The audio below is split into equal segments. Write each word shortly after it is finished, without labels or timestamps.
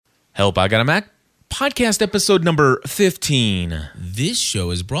Help, I Got a Mac, podcast episode number 15. This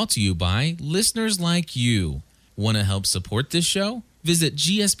show is brought to you by listeners like you. Want to help support this show? Visit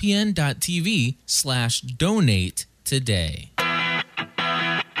gspn.tv/donate today.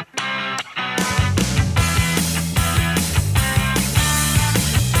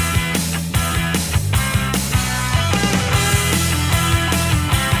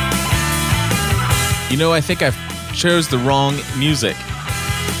 You know, I think I chose the wrong music.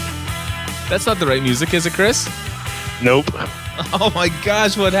 That's not the right music, is it, Chris? Nope. Oh my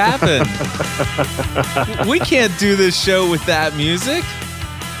gosh, what happened? We can't do this show with that music.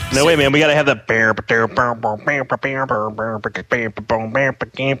 No way, man. We got to have the...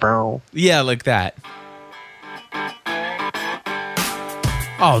 Yeah, like that.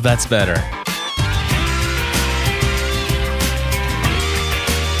 Oh, that's better.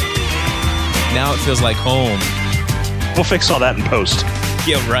 Now it feels like home. We'll fix all that in post.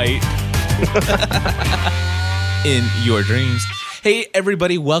 Yeah, right. In your dreams. Hey,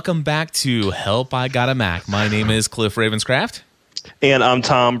 everybody, welcome back to Help, I Got a Mac. My name is Cliff Ravenscraft. And I'm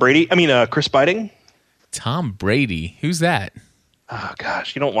Tom Brady. Chris Biding. Tom Brady? Who's that? Oh,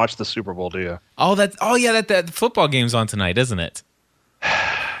 gosh. You don't watch the Super Bowl, do you? That football game's on tonight, isn't it?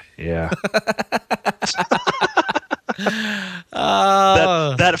 Yeah.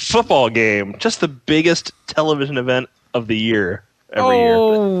 That football game, just the biggest television event of the year every year.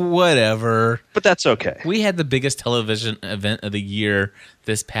 Oh, whatever. But that's okay. We had the biggest television event of the year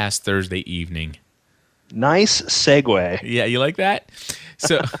this past Thursday evening. Nice segue. Yeah, you like that?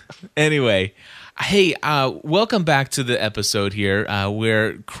 So, anyway, hey, welcome back to the episode here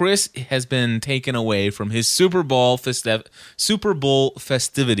where Chris has been taken away from his Super Bowl festivities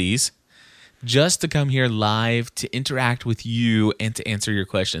just to come here live to interact with you and to answer your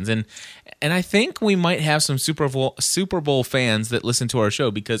questions. And I think we might have some Super Bowl fans that listen to our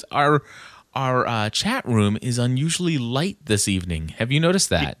show because our chat room is unusually light this evening. Have you noticed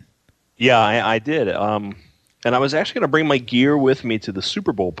that? Yeah, I did. And I was actually going to bring my gear with me to the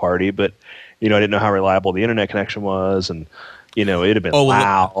Super Bowl party, but I didn't know how reliable the internet connection was, and it'd have been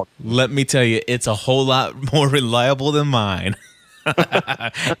loud. Let me tell you, it's a whole lot more reliable than mine.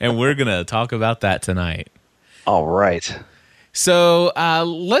 And we're going to talk about that tonight. All right. So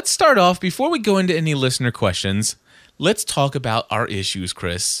let's start off. Before we go into any listener questions, let's talk about our issues,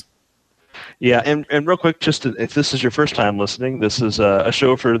 Chris. Yeah, and real quick, if this is your first time listening, this is a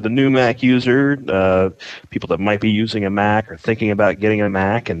show for the new Mac user, people that might be using a Mac or thinking about getting a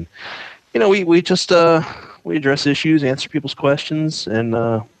Mac. And, we address issues, answer people's questions, and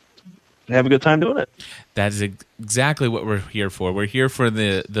have a good time doing it. That is exactly what we're here for. We're here for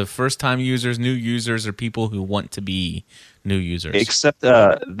the first-time users, new users, or people who want to be new users. Except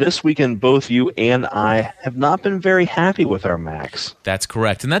this weekend, both you and I have not been very happy with our Macs. That's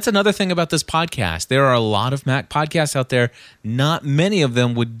correct. And that's another thing about this podcast. There are a lot of Mac podcasts out there. Not many of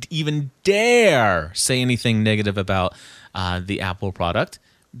them would even dare say anything negative about the Apple product.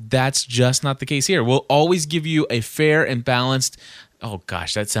 That's just not the case here. We'll always give you a fair and balanced... Oh,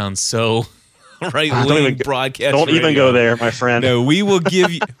 gosh, that sounds so right-wing broadcast. Don't even go there, my friend. No, we will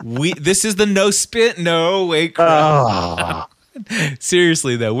give you... This is the no spit, no wait.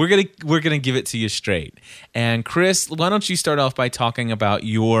 Seriously, though, we're gonna give it to you straight. And Chris, why don't you start off by talking about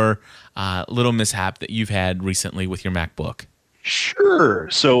your little mishap that you've had recently with your MacBook? Sure.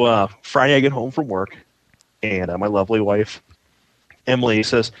 So Friday I get home from work, and my lovely wife, Emily,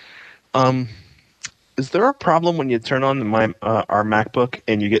 says... is there a problem when you turn on our MacBook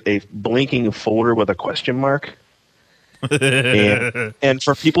and you get a blinking folder with a question mark? and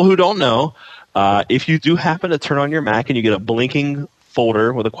for people who don't know, if you do happen to turn on your Mac and you get a blinking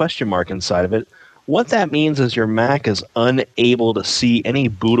folder with a question mark inside of it, what that means is your Mac is unable to see any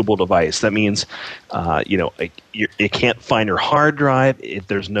bootable device. That means, it can't find your hard drive.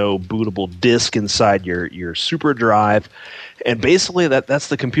 There's no bootable disk inside your super drive. And basically that's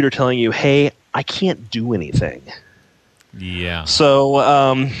the computer telling you, hey, I can't do anything. Yeah. So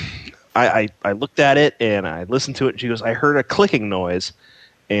I looked at it and I listened to it, and she goes, I heard a clicking noise.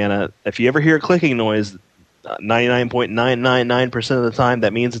 And if you ever hear a clicking noise, 99.999% of the time,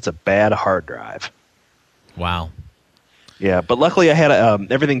 that means it's a bad hard drive. Wow. Yeah, but luckily I had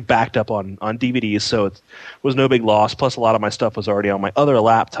everything backed up on DVDs, so it was no big loss. Plus, a lot of my stuff was already on my other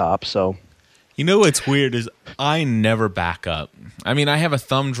laptop, so... You know what's weird is I never back up. I mean, I have a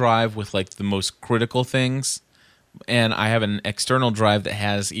thumb drive with like the most critical things, and I have an external drive that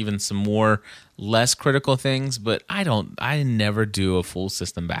has even some more less critical things, but I never do a full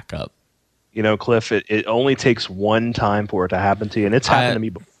system backup. Cliff, it only takes one time for it to happen to you, and it's happened to me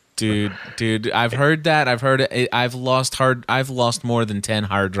before. Dude, I've heard that. I've heard it. I've lost more than 10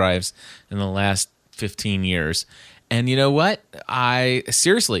 hard drives in the last 15 years. And you know what? I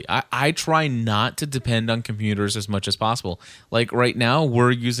try not to depend on computers as much as possible. Like right now,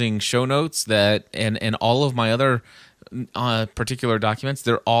 we're using show notes and all of my other particular documents,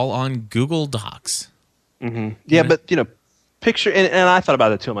 they're all on Google Docs. Mm-hmm. Yeah, but picture and I thought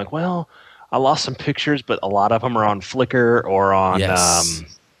about it too. I'm like, well, I lost some pictures, but a lot of them are on Flickr or on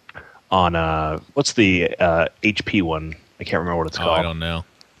what's the HP one? I can't remember what it's called. I don't know.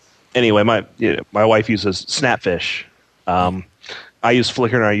 Anyway, my wife uses Snapfish. I use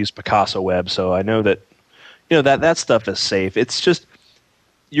Flickr and I use Picasso Web, so I know that that stuff is safe. It's just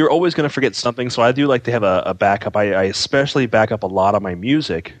you're always going to forget something, so I do like to have a backup. I especially back up a lot of my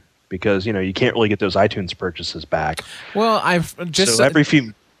music because you can't really get those iTunes purchases back. Well, I've just every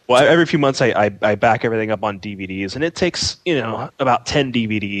few months I back everything up on DVDs, and it takes about 10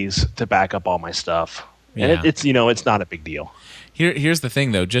 DVDs to back up all my stuff, and it's not a big deal. Here's the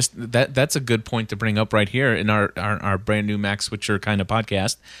thing, though. Just that's a good point to bring up right here in our brand new Mac Switcher kind of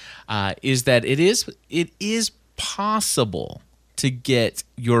podcast. Is that it is possible to get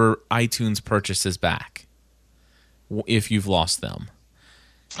your iTunes purchases back if you've lost them.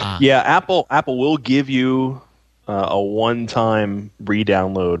 Yeah, Apple will give you a one-time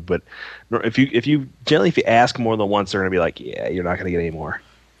re-download, but if you ask more than once, they're going to be like, yeah, you're not going to get any more.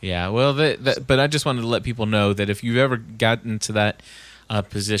 Yeah, well, but I just wanted to let people know that if you've ever gotten to that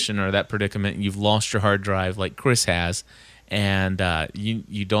position or that predicament, and you've lost your hard drive like Chris has, and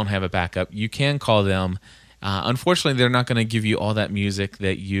you don't have a backup, you can call them. Unfortunately, they're not going to give you all that music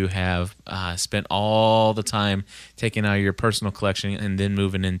that you have spent all the time taking out of your personal collection and then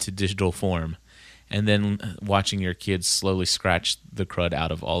moving into digital form, and then watching your kids slowly scratch the crud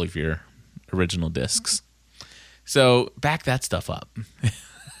out of all of your original discs. So back that stuff up.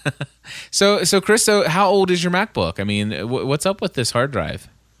 So Chris, how old is your MacBook? I mean, what's up with this hard drive?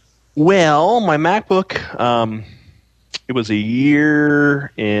 Well, my MacBook, it was a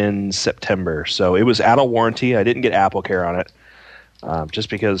year in September, so it was out of warranty. I didn't get AppleCare on it,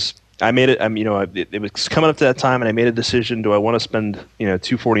 just because I made it. It was coming up to that time, and I made a decision: do I want to spend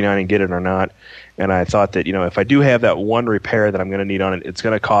 $249 and get it or not? And I thought that if I do have that one repair that I'm going to need on it, it's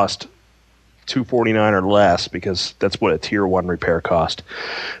going to cost $249 or less, because that's what a tier 1 repair cost.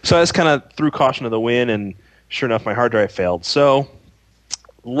 So I just kind of threw caution to the wind, and sure enough, my hard drive failed. So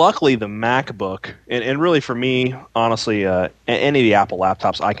luckily, the MacBook, and really for me, honestly, any of the Apple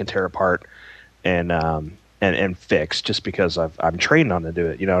laptops I can tear apart and fix, just because I'm trained on to do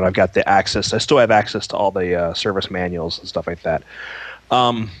it. And I've got the access. I still have access to all the service manuals and stuff like that.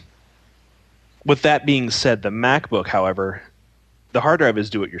 With that being said, the MacBook, however, the hard drive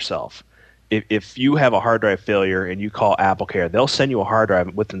is do-it-yourself. If you have a hard drive failure and you call AppleCare, they'll send you a hard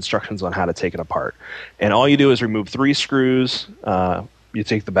drive with instructions on how to take it apart. And all you do is remove 3 screws. You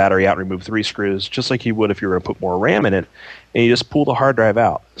take the battery out and remove 3 screws, just like you would if you were to put more RAM in it, and you just pull the hard drive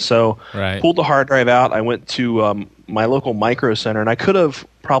out. So pulled the hard drive out. I went to my local Micro Center, and I could have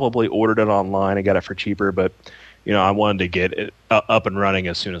probably ordered it online and got it for cheaper, but I wanted to get it up and running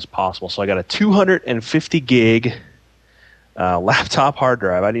as soon as possible. So I got a 250 gig laptop hard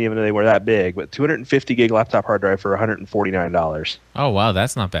drive. I didn't even know they were that big, but 250 gig laptop hard drive for $149. Oh, wow,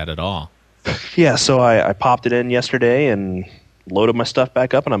 that's not bad at all. Yeah, so I popped it in yesterday and loaded my stuff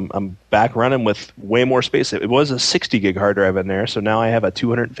back up, and I'm back running with way more space. It was a 60 gig hard drive in there, so now I have a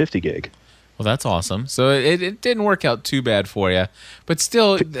 250 gig. Well, that's awesome. So it didn't work out too bad for you. But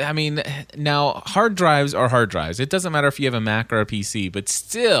still, I mean, now hard drives are hard drives. It doesn't matter if you have a Mac or a PC, but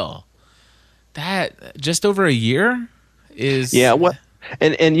still, that just over a year is... Yeah, what?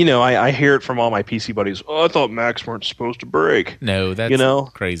 And I hear it from all my PC buddies. Oh, I thought Macs weren't supposed to break. No,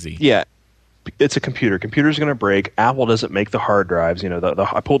 that's crazy. Yeah. It's a computer. Computer's going to break. Apple doesn't make the hard drives.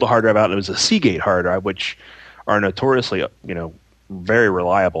 I pulled the hard drive out, and it was a Seagate hard drive, which are notoriously, very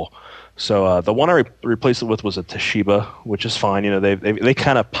reliable. So the one I replaced it with was a Toshiba, which is fine. They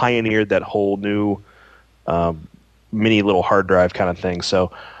kind of pioneered that whole new mini little hard drive kind of thing.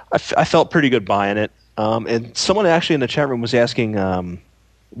 So I felt pretty good buying it. And someone actually in the chat room was asking,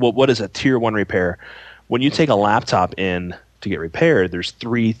 what is a tier 1 repair? When you take a laptop in to get repaired, there's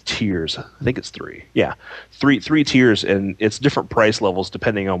 3 tiers. I think it's 3. Yeah, three tiers, and it's different price levels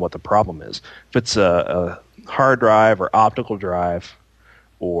depending on what the problem is. If it's a hard drive or optical drive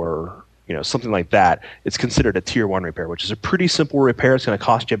or something like that, it's considered a tier 1 repair, which is a pretty simple repair. It's going to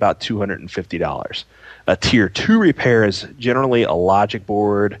cost you about $250. A tier 2 repair is generally a logic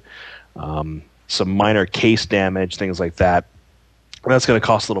board, some minor case damage, things like that. That's going to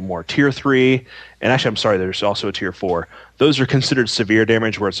cost a little more. Tier 3, and actually, I'm sorry, there's also a Tier 4. Those are considered severe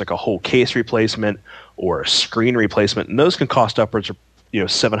damage, where it's like a whole case replacement or a screen replacement, and those can cost upwards of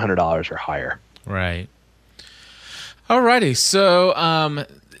 $700 or higher. Right. Alrighty.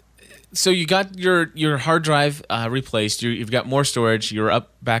 So you got your hard drive replaced. You've got more storage. You're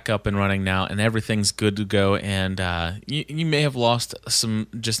back up and running now, and everything's good to go. And you may have lost some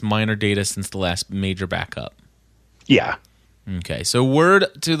just minor data since the last major backup. Yeah. Okay, so word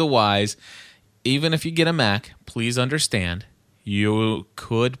to the wise, even if you get a Mac, please understand you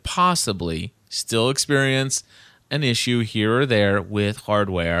could possibly still experience an issue here or there with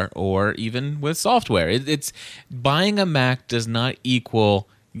hardware or even with software. It's buying a Mac does not equal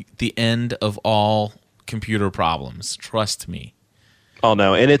the end of all computer problems. Trust me. Oh,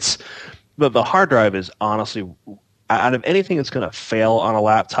 no, and the hard drive is honestly, out of anything that's going to fail on a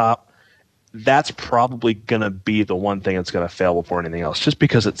laptop, that's probably going to be the one thing that's going to fail before anything else, just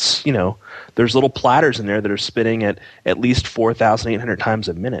because it's, there's little platters in there that are spinning at least 4,800 times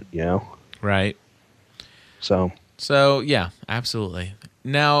a minute, Right. So yeah, absolutely.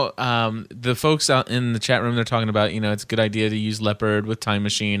 Now, the folks out in the chat room, they're talking about, it's a good idea to use Leopard with Time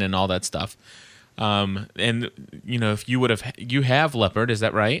Machine and all that stuff. And, if you have Leopard, is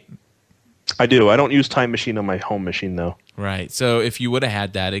that right? I do. I don't use Time Machine on my home machine, though. Right. So if you would have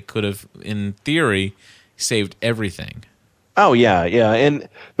had that, it could have, in theory, saved everything. Oh, yeah. And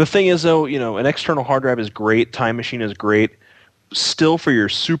the thing is, though, an external hard drive is great. Time Machine is great. Still, for your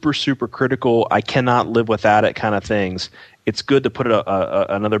super, super critical, I cannot live without it kind of things, it's good to put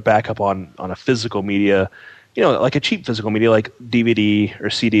another backup on a physical media, like a cheap physical media like DVD or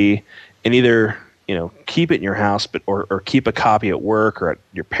CD, and either keep it in your house, or keep a copy at work or at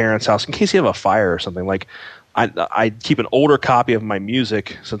your parents' house in case you have a fire or something. Like I keep an older copy of my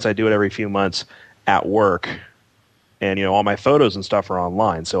music, since I do it every few months, at work, and all my photos and stuff are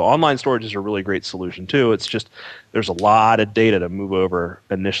online. So online storage is a really great solution too. It's just there's a lot of data to move over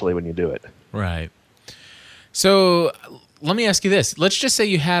initially when you do it. Right. So let me ask you this. Let's just say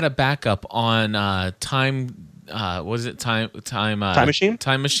you had a backup on Time Machine?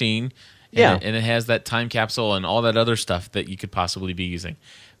 Time Machine. Yeah. And it has that time capsule and all that other stuff that you could possibly be using.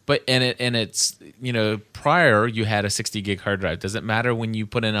 But it's prior you had a 60 gig hard drive. Does it matter when you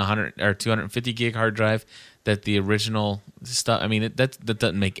put in 100 or 250 gig hard drive that the original stuff? I mean, that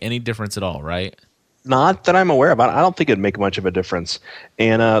doesn't make any difference at all, right? Not that I'm aware of. I don't think it'd make much of a difference.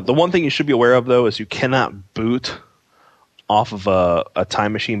 And the one thing you should be aware of, though, is you cannot boot off of a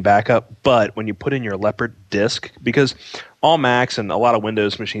Time Machine backup. But when you put in your Leopard disk, because all Macs and a lot of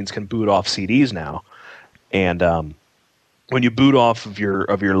Windows machines can boot off CDs now, and when you boot off of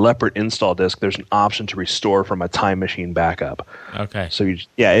your Leopard install disk, there's an option to restore from a Time Machine backup. Okay. So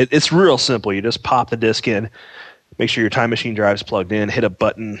it's real simple. You just pop the disk in, make sure your Time Machine drive's plugged in, hit a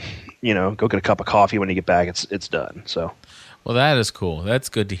button, go get a cup of coffee. When you get back, it's done. So, well, that is cool. That's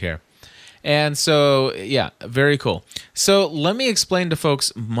good to hear. And so, yeah, very cool. So let me explain to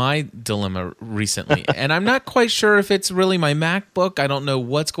folks my dilemma recently. And I'm not quite sure if it's really my MacBook. I don't know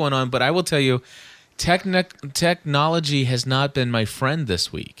what's going on, but I will tell you, technology has not been my friend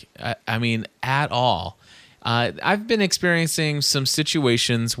this week. I mean, at all. I've been experiencing some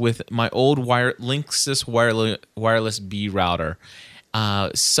situations with my old Linksys wireless B router,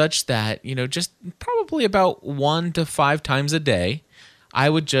 such that, just probably about 1 to 5 times a day, I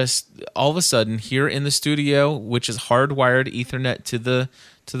would just all of a sudden here in the studio, which is hardwired Ethernet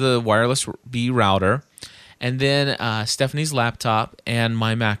to the wireless B router, and then Stephanie's laptop and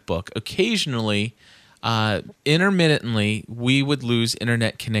my MacBook. Occasionally, intermittently, we would lose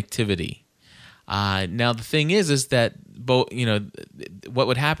internet connectivity. Now the thing is that both, what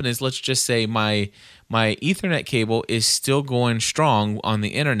would happen is, let's just say my Ethernet cable is still going strong on the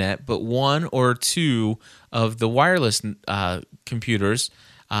internet, but 1 or 2 of the wireless computers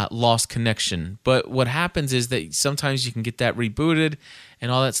lost connection. But what happens is that sometimes you can get that rebooted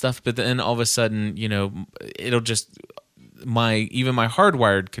and all that stuff, but then all of a sudden, it'll just even my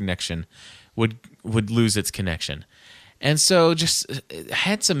hardwired connection would lose its connection. And so just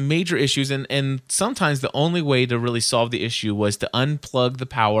had some major issues, and sometimes the only way to really solve the issue was to unplug the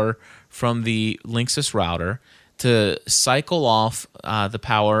power from the Linksys router, to cycle off the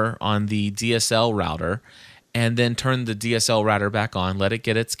power on the DSL router, and then turn the DSL router back on, let it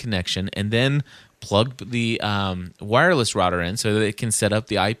get its connection, and then plug the wireless router in so that it can set up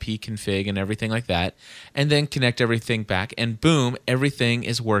the IP config and everything like that, and then connect everything back, and boom, everything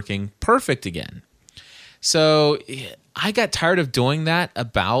is working perfect again. So I got tired of doing that.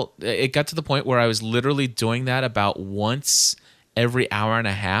 It got to the point where I was literally doing that about once every hour and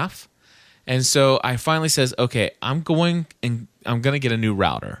a half. And so I finally says, okay, I'm going and gonna get a new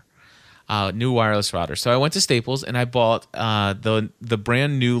router, new wireless router. So I went to Staples and I bought the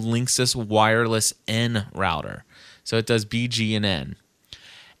brand new Linksys Wireless N router. So it does BG and N,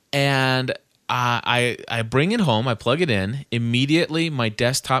 and I bring it home. I plug it in immediately. My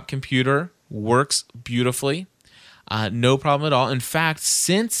desktop computer works beautifully, no problem at all. In fact,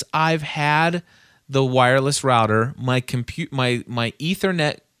 since I've had the wireless router, my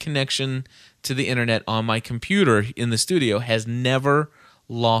Ethernet connection to the internet on my computer in the studio has never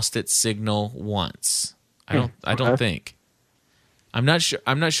lost its signal once. I don't think. I'm not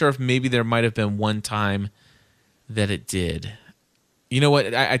sure if maybe there might have been one time that it did. You know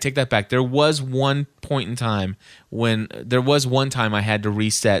what? I take that back. There was one point in time I had to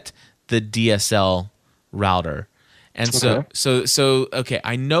reset the DSL router. And so okay,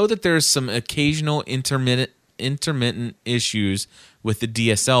 I know that there's some occasional intermittent issues with the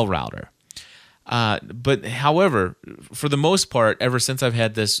DSL router. But however, for the most part, ever since I've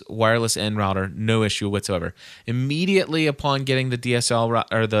had this wireless N router, no issue whatsoever. Immediately upon getting the DSL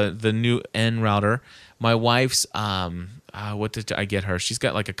or the new N router, my wife's what did I get her? She's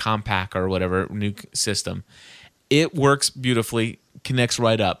got like a compact or whatever new system. It works beautifully, connects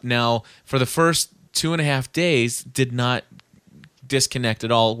right up. Now, for the first 2.5 days, did not disconnect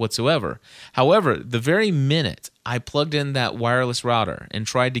at all whatsoever. However, the very minute I plugged in that wireless router and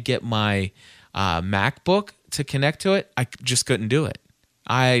tried to get my MacBook to connect to it, I just couldn't do it.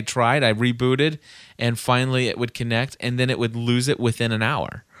 I tried, I rebooted, and finally it would connect, and then it would lose it within an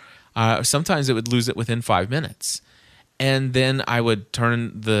hour. Sometimes it would lose it within 5 minutes. And then I would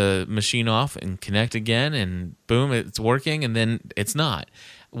turn the machine off and connect again, and boom, it's working, and then it's not.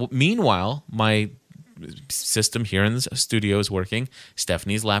 Meanwhile, my system here in the studio is working.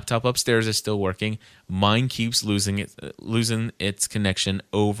 Stephanie's laptop upstairs is still working. Mine keeps losing its connection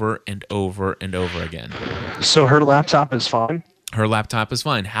over and over and over again. So her laptop is fine? Her laptop is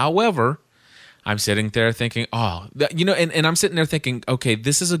fine. However, I'm sitting there thinking, and I'm sitting there thinking, okay,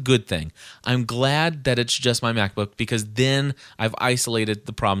 this is a good thing. I'm glad that it's just my MacBook because then I've isolated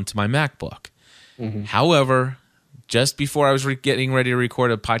the problem to my MacBook. Mm-hmm. However, just before I was getting ready to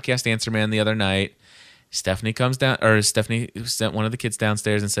record a podcast Answer Man the other night, Stephanie sent one of the kids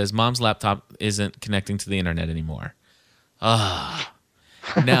downstairs and says, Mom's laptop isn't connecting to the internet anymore.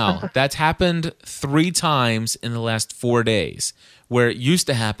 Now, that's happened 3 times in the last 4 days, where it used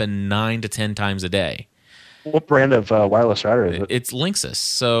to happen 9 to 10 times a day. What brand of wireless router is it? It's Linksys.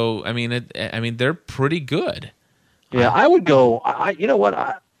 So, I mean, they're pretty good. Yeah, I would go. You know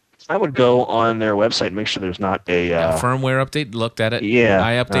what? I would go on their website and make sure there's not a firmware update. Looked at it. Yeah,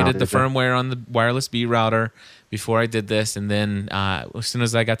 I updated the firmware on the wireless B router before I did this, and then as soon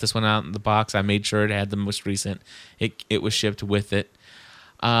as I got this one out in the box, I made sure it had the most recent. It was shipped with it.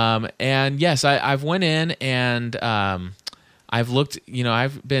 And yes, I've went in and I've looked.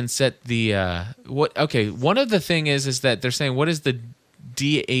 I've been set the what. Okay, one of the thing is that they're saying what is the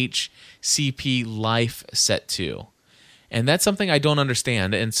DHCP life set to? And that's something I don't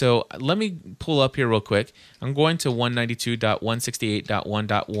understand. And so let me pull up here real quick. I'm going to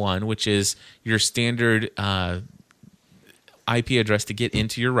 192.168.1.1, which is your standard IP address to get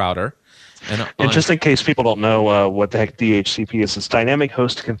into your router. And just in case people don't know what the heck DHCP is, it's Dynamic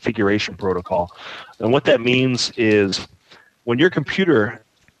Host Configuration Protocol. And what that means is when your computer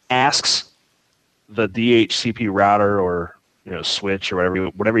asks the DHCP router or switch or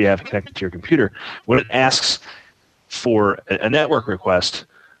whatever you have connected to your computer, when it asks for a network request,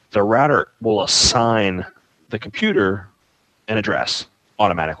 the router will assign the computer an address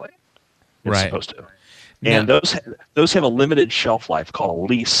automatically. It's supposed to. And those have a limited shelf life called a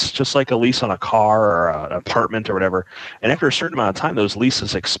lease, just like a lease on a car or an apartment or whatever. And after a certain amount of time, those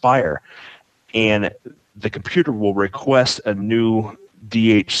leases expire. And the computer will request a new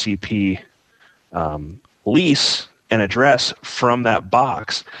DHCP lease and address from that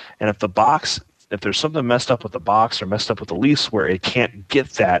box. And if there's something messed up with the box or messed up with the lease where it can't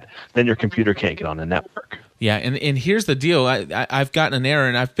get that, then your computer can't get on the network. Yeah, and here's the deal. I've gotten an error,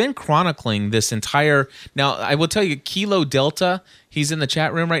 and I've been chronicling this entire... Now, I will tell you, Kilo Delta, he's in the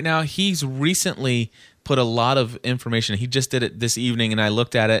chat room right now. He's recently put a lot of information. He just did it this evening, and I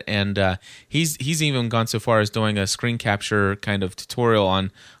looked at it, and he's even gone so far as doing a screen capture kind of tutorial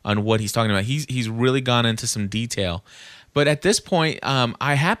on what he's talking about. He's really gone into some detail. But at this point,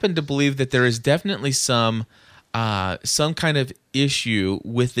 I happen to believe that there is definitely some kind of issue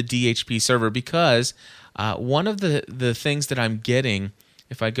with the DHP server because one of the things that I'm getting,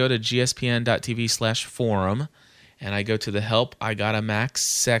 if I go to gspn.tv/forum and I go to the Help I Got a Mac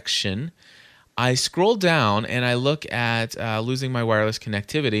section, I scroll down and I look at losing my wireless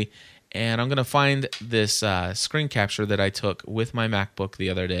connectivity, And I'm going to find this screen capture that I took with my MacBook the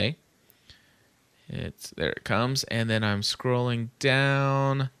other day. There it comes. And then I'm scrolling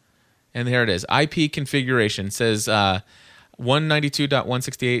down. And there it is. IP configuration. It says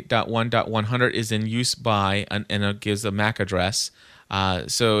 192.168.1.100 is in use by, and it gives a MAC address.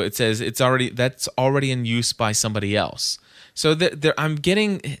 So it says that's already in use by somebody else. So I'm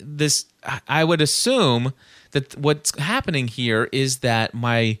getting this. I would assume that what's happening here is that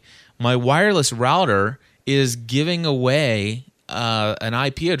my wireless router is giving away an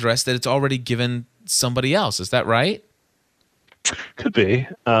IP address that it's already given somebody else. Is that right? Could be.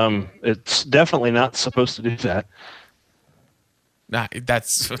 It's definitely not supposed to do that.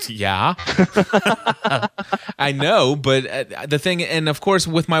 That's yeah. I know, but the thing, and of course,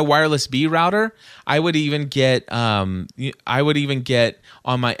 with my wireless B router, I would even get on my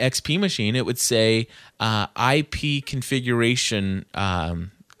XP machine. It would say IP configuration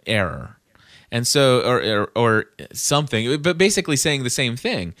error, and so or something, but basically saying the same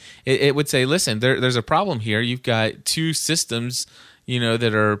thing. It would say, listen, there's a problem here. You've got two systems,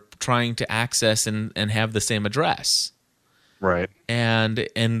 that are trying to access and have the same address. Right. And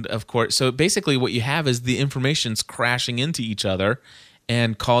of course, so basically what you have is the information's crashing into each other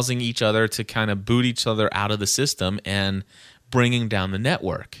and causing each other to kind of boot each other out of the system and bringing down the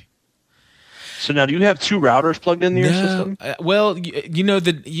network. So now, do you have two routers plugged into your system? Well, the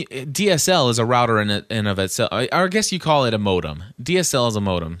DSL is a router in of itself. I guess you call it a modem. DSL is a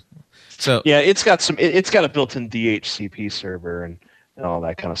modem. So yeah, it's got a built-in DHCP server and all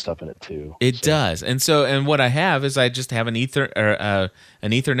that kind of stuff in it too. It does, and what I have is I just have an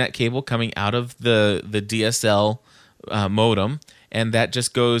Ethernet cable coming out of the DSL modem, and that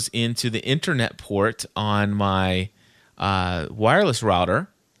just goes into the internet port on my wireless router,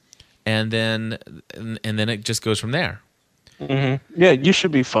 and then it just goes from there. Mm-hmm. Yeah, you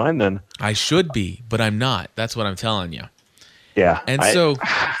should be fine then. I should be, but I'm not. That's what I'm telling you. Yeah, and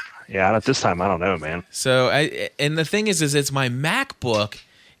yeah, at this time, I don't know, man. So, and the thing is it's my MacBook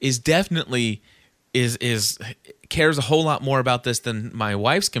is definitely cares a whole lot more about this than my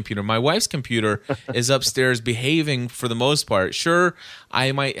wife's computer. My wife's computer is upstairs behaving for the most part. Sure,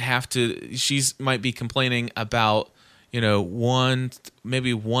 I might have to. She's might be complaining about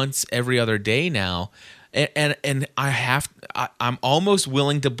maybe once every other day now, and I'm almost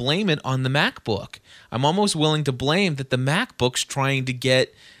willing to blame it on the MacBook. I'm almost willing to blame that the MacBook's trying to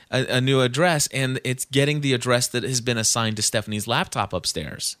get a new address, and it's getting the address that has been assigned to Stephanie's laptop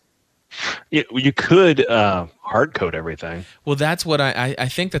upstairs. Yeah, you could hard code everything. Well, that's what I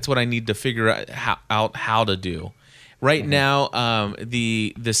think that's what I need to figure out how to do. Right now,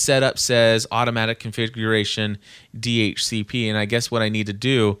 the setup says automatic configuration DHCP, and I guess what I need to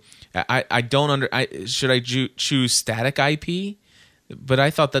do, should I choose static IP? But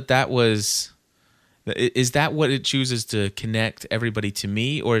I thought that was. Is that what it chooses to connect everybody to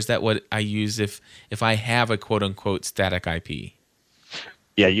me, or is that what I use if I have a quote-unquote static IP?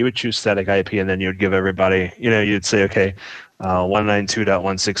 Yeah, you would choose static IP, and then you would give everybody, you'd say, okay,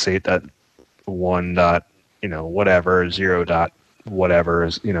 192.168.1. Whatever, 0. Is,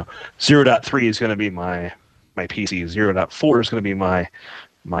 0.3 is going to be my PC, 0.4 is going to be my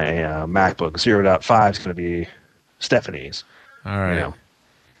MacBook, 0.5 is going to be Stephanie's. All right.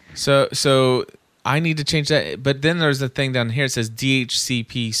 So I need to change that, but then there's a thing down here. It says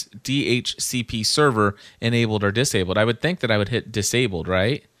DHCP server enabled or disabled. I would think that I would hit disabled,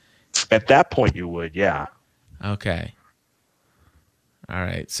 right? At that point, you would, yeah. Okay. All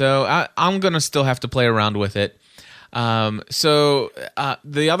right. So I'm going to still have to play around with it.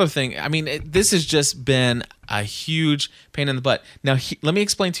 The other thing, this has just been a huge pain in the butt. Now, let me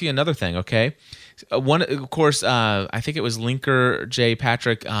explain to you another thing, okay? One, of course, I think it was Linker J.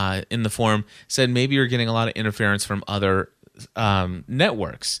 Patrick in the forum said maybe you're getting a lot of interference from other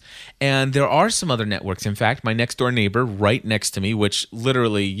networks. And there are some other networks. In fact, my next door neighbor right next to me, which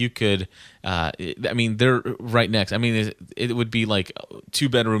literally you could, they're right next. It would be like 2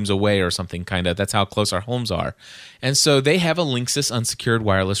 bedrooms away or something kind of. That's how close our homes are. And so they have a Linksys unsecured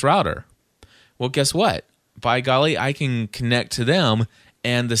wireless router. Well, guess what? By golly, I can connect to them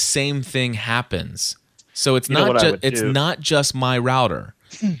and the same thing happens. So it's not just my router.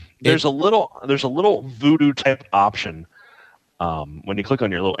 There's a little voodoo type option when you click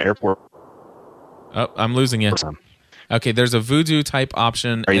on your little airport. Oh, I'm losing you. Okay, there's a voodoo type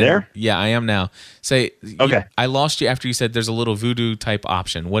option. Are you there? Yeah, I am now. Say, okay. I lost you after you said there's a little voodoo type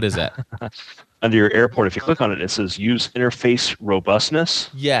option. What is that? Under your airport, if you click on it, it says use interface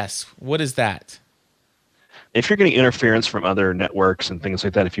robustness. Yes. What is that? If you're getting interference from other networks and things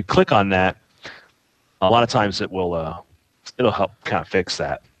like that, if you click on that, a lot of times it'll help kind of fix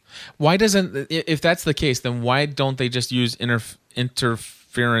that. Why doesn't, if that's the case, then why don't they just use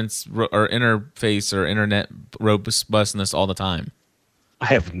interference or interface or internet robustness all the time? I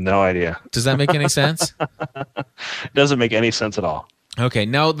have no idea. Does that make any sense? It doesn't make any sense at all. Okay.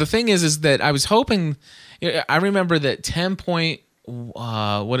 Now the thing is that I was hoping. I remember that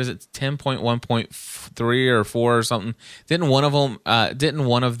 10.1.3 or 4 or something. Didn't one of them? Didn't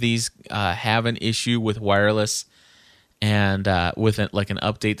one of these have an issue with wireless and with like an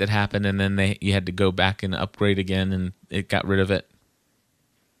update that happened, and then you had to go back and upgrade again, and it got rid of it.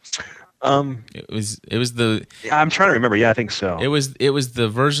 It was the. Yeah, I'm trying to remember. Yeah, I think so. It was the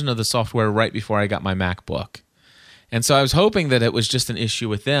version of the software right before I got my MacBook. And so I was hoping that it was just an issue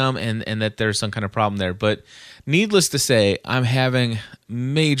with them and that there's some kind of problem there. But needless to say, I'm having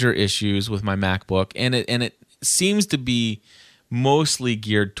major issues with my MacBook, and it seems to be mostly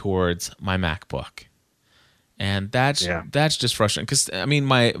geared towards my MacBook. And that's just frustrating because, I mean,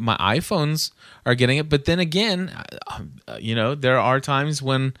 my iPhones are getting it. But then again, there are times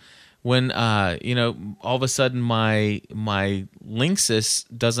when all of a sudden my Linksys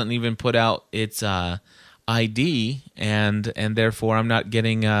doesn't even put out its ID, and therefore I'm not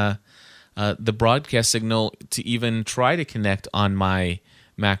getting the broadcast signal to even try to connect on my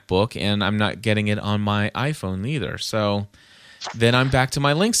MacBook, and I'm not getting it on my iPhone either. So then I'm back to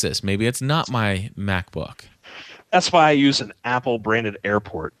my Linksys. Maybe it's not my MacBook. That's why I use an Apple branded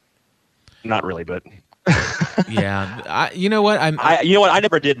airport. Not really, but yeah. You know what? I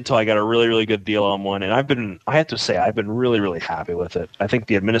never did until I got a really, really good deal on one, and I have to say I've been really, really happy with it. I think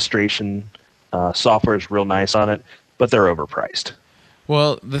the administration software is real nice on it, but they're overpriced.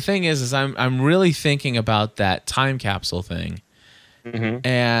 Well, the thing is I'm really thinking about that time capsule thing. Mm-hmm.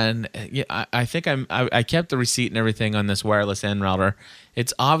 And I think I kept the receipt and everything on this wireless N router.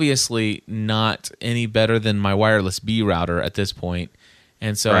 It's obviously not any better than my wireless B router at this point.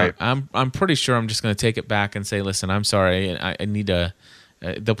 And so right. I'm pretty sure I'm just going to take it back and say, listen, I'm sorry. I need to.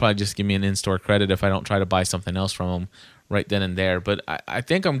 They'll probably just give me an in-store credit if I don't try to buy something else from them right then and there. But I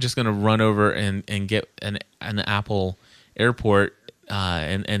think I'm just going to run over and get an Apple airport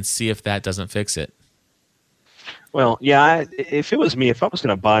and see if that doesn't fix it. Well, yeah. If it was me, if I was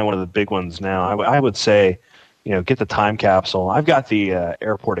going to buy one of the big ones now, I would say, get the time capsule. I've got the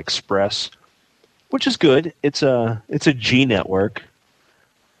Airport Express, which is good. It's a G network,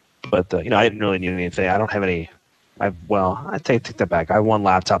 but I didn't really need anything. I don't have any. I take that back. I have one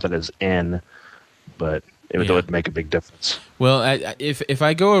laptop that is N, but it would make a big difference. Well, if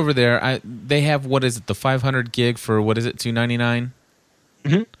I go over there, they have, what is it, the 500 gig for, what is it, $299?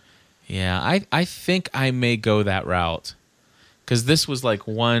 Mm-hmm. Yeah, I think I may go that route because this was like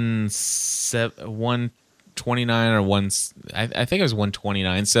 129 or I think it was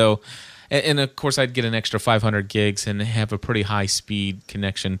 129. So, and of course I'd get an extra 500 gigs and have a pretty high speed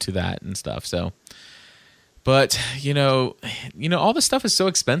connection to that and stuff. So, but all this stuff is so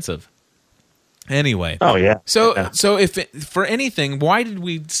expensive. Anyway. Oh yeah. So if for anything, why did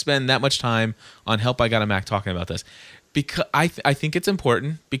we spend that much time on Help I Got a Mac talking about this? Because I think it's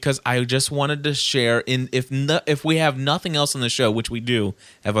important because I just wanted to share if we have nothing else in the show, which we do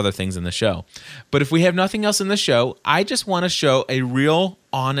have other things in the show, but if we have nothing else in the show, I just want to show a real,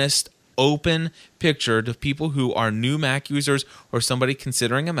 honest, open picture to people who are new Mac users or somebody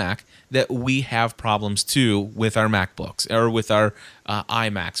considering a Mac that we have problems too with our MacBooks or with our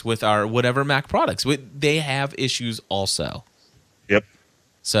iMacs, with our whatever Mac products. They have issues also. Yep.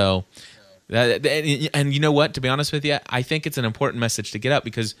 So. And you know what? To be honest with you, I think it's an important message to get out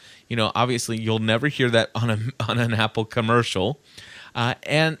because obviously you'll never hear that on an Apple commercial,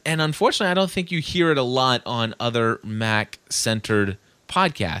 and unfortunately, I don't think you hear it a lot on other Mac-centered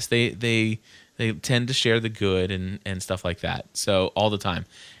podcasts. They tend to share the good and stuff like that. So all the time,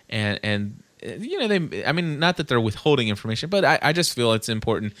 and not that they're withholding information, but I just feel it's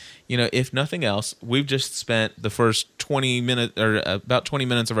important. If nothing else, we've just spent the first 20 minutes or about 20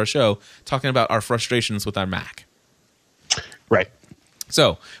 minutes of our show talking about our frustrations with our Mac. Right.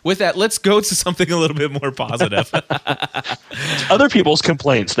 So with that, let's go to something a little bit more positive. Other people's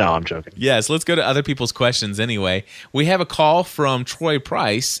complaints. No, I'm joking. Yes, let's go to other people's questions anyway. We have a call from Troy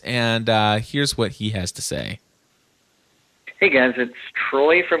Price, and here's what he has to say. Hey guys, it's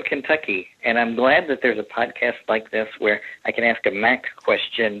Troy from Kentucky, and I'm glad that there's a podcast like this where I can ask a Mac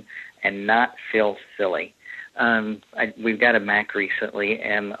question and not feel silly. We've got a Mac recently,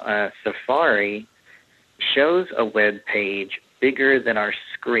 and Safari shows a web page bigger than our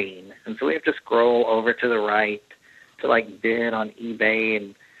screen, and so we have to scroll over to the right to bid on eBay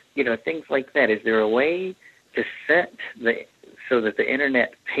and things like that. Is there a way to set so that the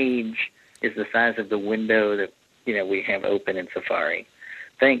internet page is the size of the window that we have open in Safari?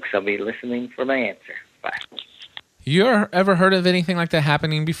 Thanks. I'll be listening for my answer. Bye. You ever heard of anything like that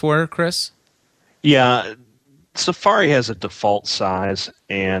happening before, Chris? Yeah, Safari has a default size,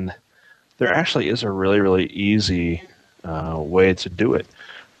 and there actually is a really, really easy way to do it.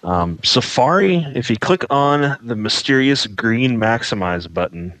 Safari, if you click on the mysterious green maximize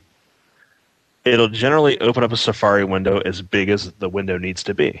button, it'll generally open up a Safari window as big as the window needs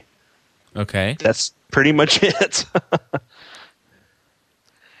to be. Okay. That's pretty much it.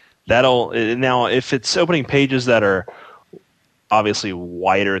 Now, if it's opening pages that are obviously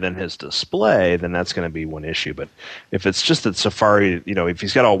wider than his display, then that's going to be one issue. But if it's just that Safari, if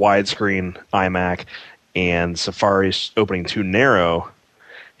he's got a widescreen iMac and Safari's opening too narrow,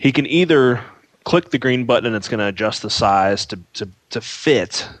 he can either click the green button and it's going to adjust the size to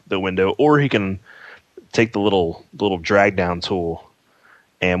fit the window, or he can take the little drag down tool,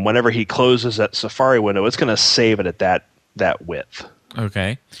 and whenever he closes that Safari window, it's going to save it at that width.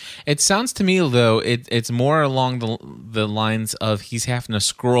 Okay. It sounds to me, though, it's more along the lines of he's having to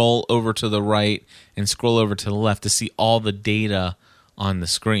scroll over to the right and scroll over to the left to see all the data on the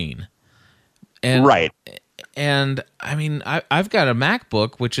screen. And, right. And I mean, I've got a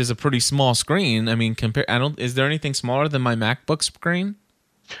MacBook, which is a pretty small screen. I mean, is there anything smaller than my MacBook screen?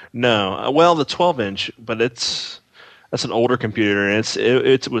 No. Well, the 12-inch, but that's an older computer, and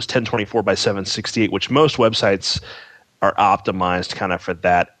it was 1024 by 768, which most websites are optimized kind of for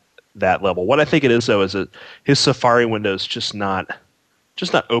that level. What I think it is, though, is that his Safari window is just not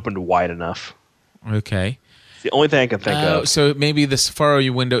opened wide enough. Okay. It's the only thing I can think of. So maybe the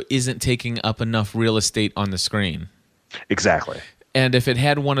Safari window isn't taking up enough real estate on the screen. Exactly. And if it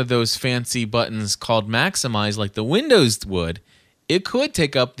had one of those fancy buttons called Maximize like the Windows would, it could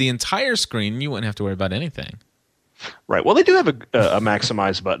take up the entire screen. You wouldn't have to worry about anything. Right. Well, they do have a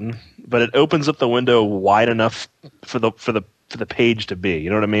maximize button, but it opens up the window wide enough for the page to be. You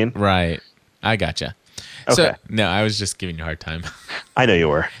know what I mean? Right. I gotcha. Okay. So, no, I was just giving you a hard time. I know you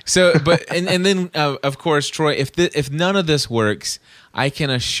were. So, but and then of course, Troy, if none of this works, I can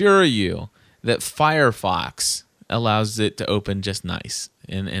assure you that Firefox allows it to open just nice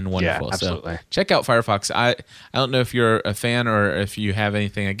and wonderful. Yeah, absolutely. So check out Firefox. I don't know if you're a fan or if you have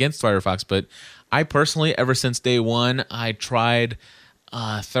anything against Firefox, but I personally, ever since day one, I tried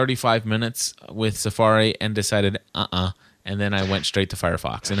 35 minutes with Safari and decided, and then I went straight to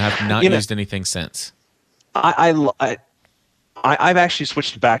Firefox and have not used anything since. I've actually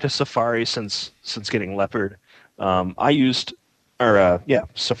switched back to Safari since getting Leopard. Safari.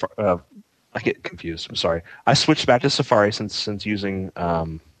 I get confused. I'm sorry. I switched back to Safari since using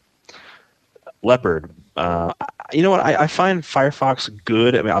Leopard. You know what? I find Firefox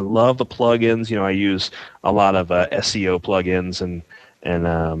good. I mean, I love the plugins. I use a lot of SEO plugins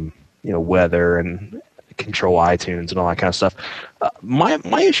and weather and control iTunes and all that kind of stuff.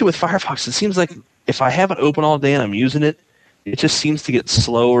 My issue with Firefox, it seems like if I have it open all day and I'm using it, it just seems to get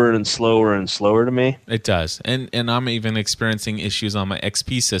slower and slower and slower to me. It does, and I'm even experiencing issues on my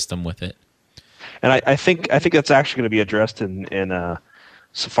XP system with it. And I think that's actually going to be addressed in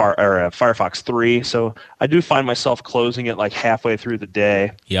Safari or Firefox 3. So I do find myself closing it like halfway through the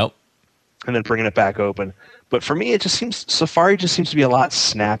day. Yep. And then bringing it back open. But for me, Safari just seems to be a lot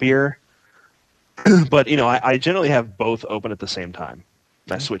snappier. But I generally have both open at the same time.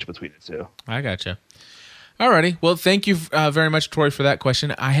 I switch between the two. I gotcha. Alrighty. Well, thank you very much, Troy, for that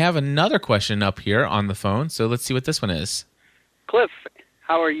question. I have another question up here on the phone, so let's see what this one is. Cliff,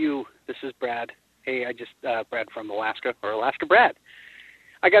 how are you? This is Brad. Hey, Brad from Alaska, or Alaska Brad.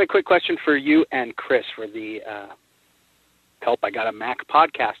 I got a quick question for you and Chris for the help. I got a Mac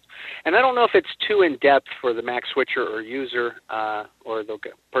podcast, and I don't know if it's too in-depth for the Mac switcher or user or the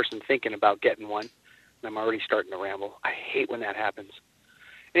person thinking about getting one. And I'm already starting to ramble. I hate when that happens.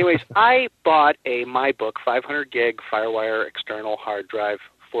 Anyways, I bought a MyBook 500 gig FireWire external hard drive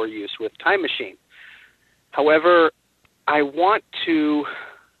for use with Time Machine. However, I want to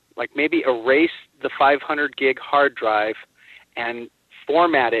maybe erase the 500 gig hard drive and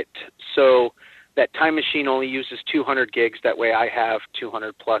format it so that Time Machine only uses 200 gigs. That way I have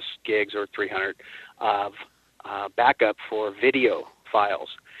 200 plus gigs or 300 of backup for video files.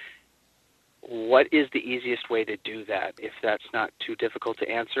 What is the easiest way to do that, if that's not too difficult to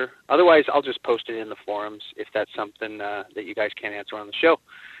answer? Otherwise, I'll just post it in the forums if that's something that you guys can't answer on the show.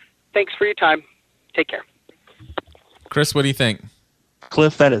 Thanks for your time. Take care. Chris, what do you think?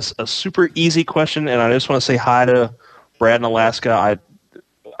 Cliff, that is a super easy question, and I just want to say hi to Brad in Alaska.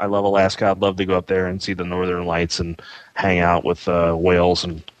 I love Alaska. I'd love to go up there and see the northern lights and hang out with whales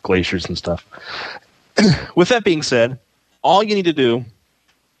and glaciers and stuff. With that being said, all you need to do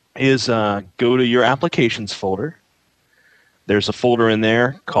is go to your applications folder. there's a folder in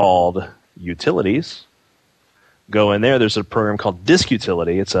there called Utilities. Go in there. There's a program called Disk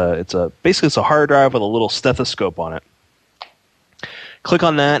Utility. Basically it's a hard drive with a little stethoscope on it. Click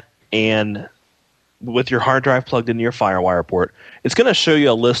on that, and with your hard drive plugged into your FireWire port, it's going to show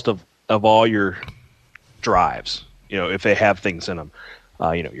you a list of all your drives. If they have things in them.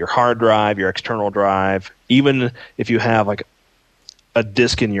 Your hard drive, your external drive, even if you have like a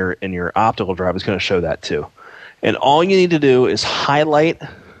disk in your optical drive, it's going to show that too. And all you need to do is highlight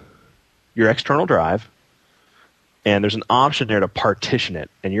your external drive, and there's an option there to partition it.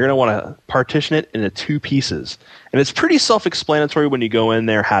 And you're going to want to partition it into 2 pieces. And it's pretty self-explanatory when you go in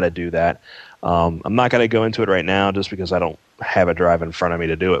there how to do that. I'm not going to go into it right now just because I don't have a drive in front of me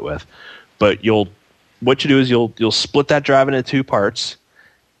to do it with. But what you do is you'll split that drive into 2 parts,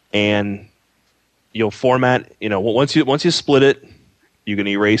 and you'll format. Once you split it, you can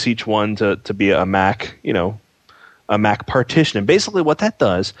erase each one to be a Mac. A Mac partition. And basically, what that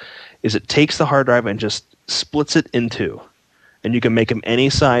does is it takes the hard drive and just splits it in 2, and you can make them any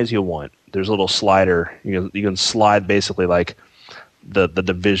size you want. There's a little slider. You can slide basically like the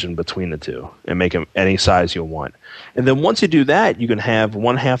division between the 2 and make them any size you want. And then once you do that, you can have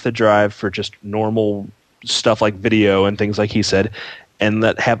one half the drive for just normal stuff like video and things like he said, and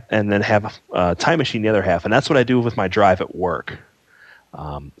then have Time Machine the other half. And that's what I do with my drive at work.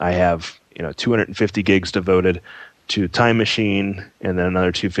 I have 250 gigs devoted to Time Machine, and then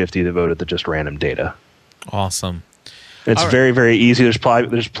another 250 devoted to just random data. Awesome. It's very, very easy. There's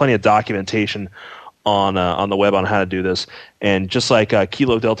plenty of documentation on the web on how to do this. And just like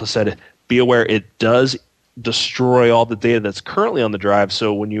Kilo Delta said, be aware it does destroy all the data that's currently on the drive.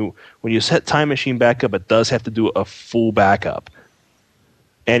 So when you set Time Machine back up, it does have to do a full backup,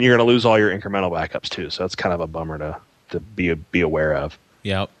 and you're going to lose all your incremental backups too. So that's kind of a bummer to be aware of.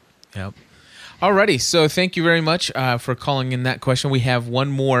 Yep. Alrighty, so thank you very much for calling in that question. We have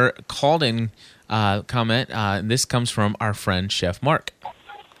one more called-in comment. This comes from our friend Chef Mark.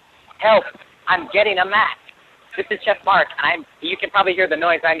 Help! I'm getting a Mac. This is Chef Mark. You can probably hear the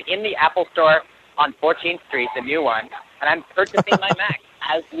noise. I'm in the Apple Store on 14th Street, the new one, and I'm purchasing my Mac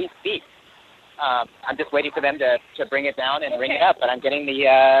as we speak. I'm just waiting for them to bring it down and ring it up, but I'm getting the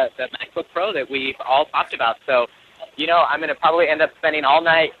MacBook Pro that we've all talked about. So, I'm going to probably end up spending all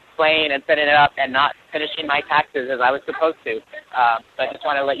night playing and setting it up and not finishing my taxes as I was supposed to. So I just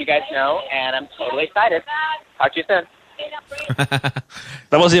want to let you guys know, and I'm totally excited. Talk to you soon.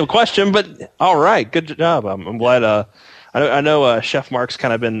 That wasn't even a question, but all right, good job. I'm glad. I know Chef Mark's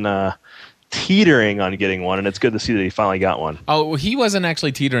kind of been teetering on getting one, and it's good to see that he finally got one. Oh, well, he wasn't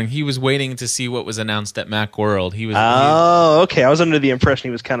actually teetering. He was waiting to see what was announced at Macworld. Okay. I was under the impression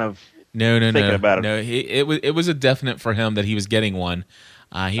he was kind of thinking about it. No, it was a definite for him that he was getting one.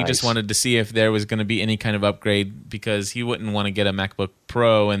 He Nice. just wanted to see if there was going to be any kind of upgrade, because he wouldn't want to get a MacBook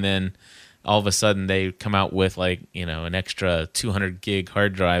Pro and then all of a sudden they come out with an extra 200 gig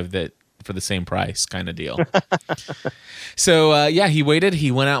hard drive that for the same price kind of deal. So he waited.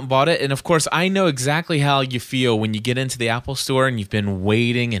 He went out and bought it. And of course, I know exactly how you feel when you get into the Apple Store and you've been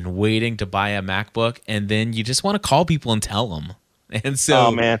waiting and waiting to buy a MacBook, and then you just want to call people and tell them. And so,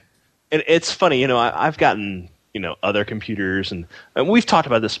 oh man, it's funny. I've gotten other computers, and we've talked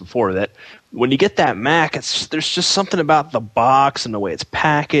about this before, that when you get that Mac, there's just something about the box and the way it's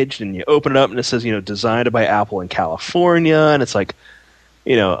packaged, and you open it up and it says, designed by Apple in California, and it's like,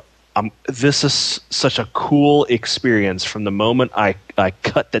 this is such a cool experience from the moment I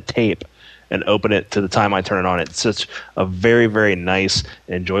cut the tape and open it to the time I turn it on. It's such a very, very nice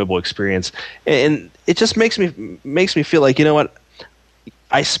and enjoyable experience, and it just makes me feel like, what,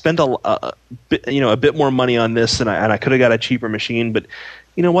 I spent a bit more money on this, and I could have got a cheaper machine. But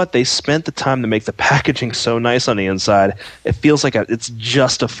you know what? They spent the time to make the packaging so nice on the inside. It feels like it's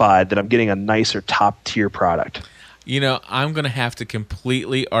justified that I'm getting a nicer top tier product. I'm going to have to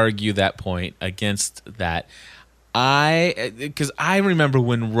completely argue that point against that. Because I remember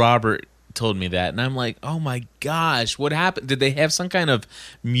when Robert told me that, and I'm like, oh my gosh, what happened? Did they have some kind of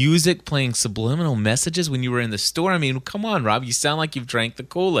music playing subliminal messages when you were in the store? I mean, come on, Rob, you sound like you've drank the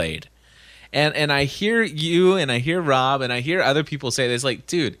Kool-Aid. And I hear you, and I hear Rob, and I hear other people say this, like,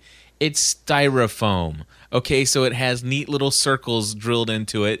 dude, it's styrofoam. Okay, so it has neat little circles drilled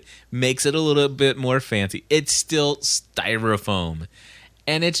into it, makes it a little bit more fancy. It's still styrofoam.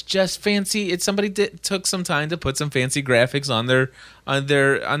 And it's just fancy. It's somebody took some time to put some fancy graphics on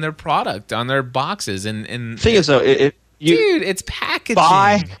their product, on their boxes. And thing is, though, dude, it's packaging.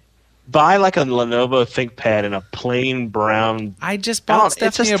 Buy like a Lenovo ThinkPad in a plain brown. I just bought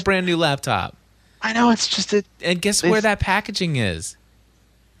Stephanie a brand new laptop. I know, it's just it. And guess where that packaging is?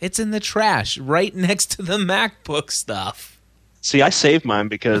 It's in the trash, right next to the MacBook stuff. See, I saved mine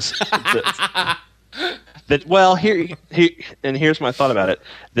because here's my thought about it.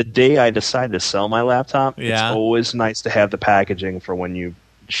 The day I decide to sell my laptop, it's Yeah. always nice to have the packaging for when you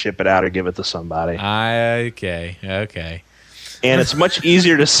ship it out or give it to somebody. Okay. And it's much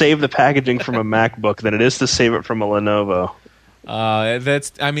easier to save the packaging from a MacBook than it is to save it from a Lenovo. I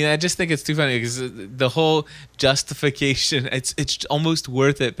just think it's too funny because the whole justification, it's almost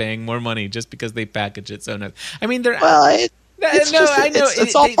worth it paying more money just because they package it so nice. I mean, they're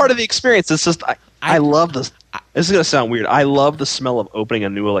It's all part of the experience. It's just I love this. This is gonna sound weird. I love the smell of opening a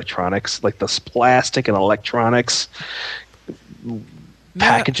new electronics, like this plastic and electronics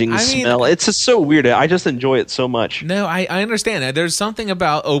packaging smell. It's just so weird. I just enjoy it so much. No, I understand. There's something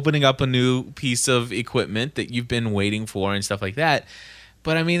about opening up a new piece of equipment that you've been waiting for and stuff like that.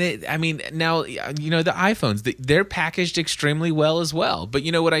 But now the iPhones, they're packaged extremely well as well. But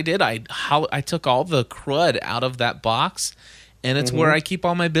you know what I did? I took all the crud out of that box, and it's where I keep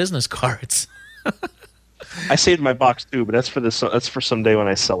all my business cards. I saved my box too, but that's for someday when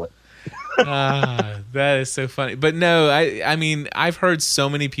I sell it. That is so funny. But no, I mean, I've heard so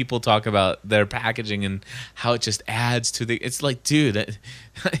many people talk about their packaging and how it just adds to it's like, dude,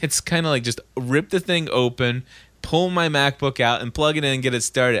 it's kind of like just rip the thing open, pull my MacBook out and plug it in and get it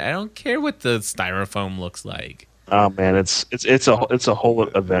started. I don't care what the styrofoam looks like. Oh man, it's a whole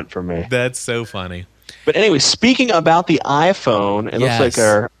event for me. That's so funny. But anyway, speaking about the iPhone, it looks like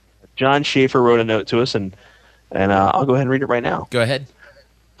our John Schaefer wrote a note to us, and I'll go ahead and read it right now. Go ahead.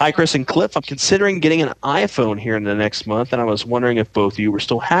 Hi, Chris and Cliff. I'm considering getting an iPhone here in the next month, and I was wondering if both of you were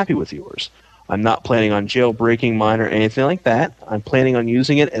still happy with yours. I'm not planning on jailbreaking mine or anything like that. I'm planning on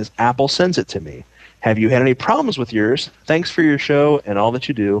using it as Apple sends it to me. Have you had any problems with yours? Thanks for your show and all that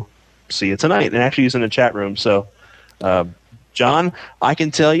you do. See you tonight. And actually, he's in the chat room. So, John, I can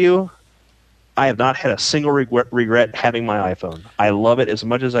tell you, I have not had a single regret having my iPhone. I love it as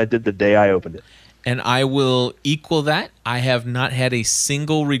much as I did the day I opened it. And I will equal that. I have not had a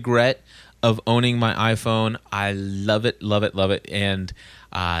single regret of owning my iPhone. I love it, love it, love it. And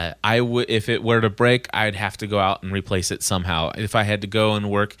if it were to break, I'd have to go out and replace it somehow. If I had to go and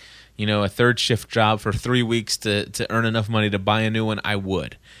work, a third shift job for 3 weeks to earn enough money to buy a new one, I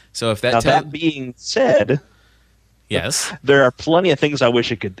would. So if that being said, yes, there are plenty of things I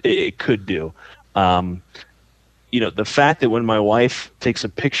wish it could do. The fact that when my wife takes a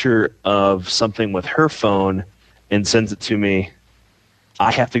picture of something with her phone and sends it to me,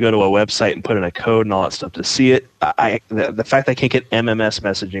 I have to go to a website and put in a code and all that stuff to see it. The fact that I can't get MMS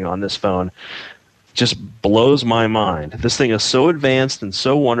messaging on this phone just blows my mind. This thing is so advanced and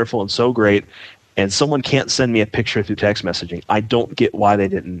so wonderful and so great, and someone can't send me a picture through text messaging. I don't get why they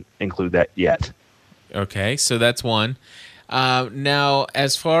didn't include that yet. Okay, so that's one. Now,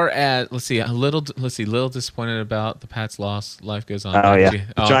 as far as a little disappointed about the Pats' loss. Life goes on. Oh yeah,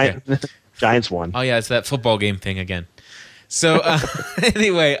 Giants won. Oh yeah, it's that football game thing again. So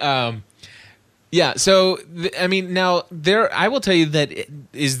anyway, yeah. So now I will tell you that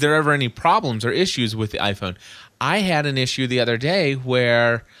is there ever any problems or issues with the iPhone? I had an issue the other day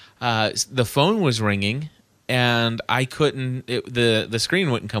where the phone was ringing and I couldn't. The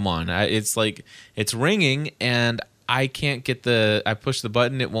screen wouldn't come on. It's like it's ringing and I can't get I push the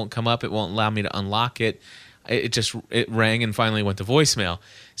button, it won't come up, it won't allow me to unlock it. It rang and finally went to voicemail.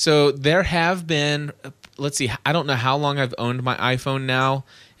 So there have been, I don't know how long I've owned my iPhone now.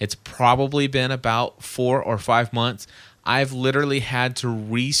 It's probably been about 4 or 5 months. I've literally had to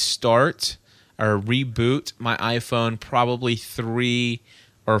restart or reboot my iPhone probably 3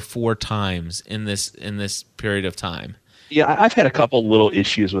 or 4 times in this period of time. Yeah, I've had a couple little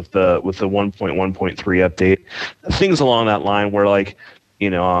issues with the 1.1.3 update. Things along that line where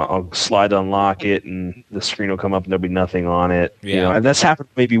I'll slide to unlock it and the screen will come up and there'll be nothing on it. Yeah. And that's happened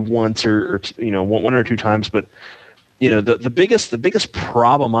maybe once or 1 or 2 times. But the biggest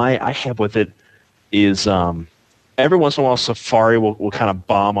problem I have with it is every once in a while Safari will kind of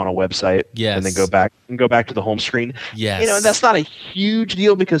bomb on a website and then go back to the home screen. Yes. And that's not a huge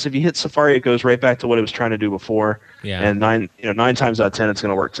deal because if you hit Safari, it goes right back to what it was trying to do before. Yeah. And 9 times out of 10, it's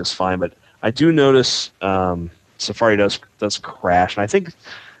going to work just fine. But I do notice Safari does crash, and I think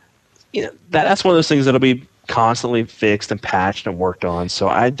that's one of those things that'll be constantly fixed and patched and worked on. So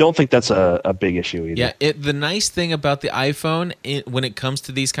I don't think that's a big issue either. Yeah, the nice thing about the iPhone when it comes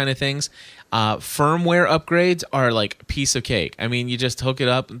to these kind of things, firmware upgrades are like a piece of cake. I mean, you just hook it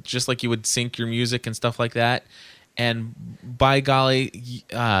up just like you would sync your music and stuff like that. And by golly,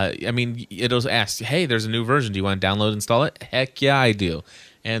 it'll ask, hey, there's a new version. Do you want to download and install it? Heck yeah, I do.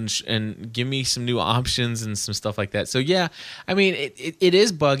 and give me some new options and some stuff like that. So yeah, I mean it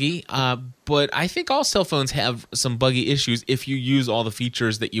is buggy, but I think all cell phones have some buggy issues if you use all the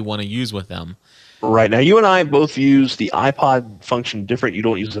features that you want to use with them. Right. Now, you and I both use the iPod function different. You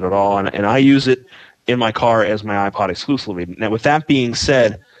don't use it at all, and I use it in my car as my iPod exclusively. Now, with that being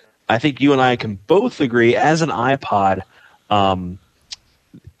said, I think you and I can both agree as an iPod,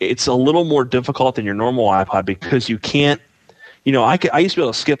 it's a little more difficult than your normal iPod because you can't, I used to be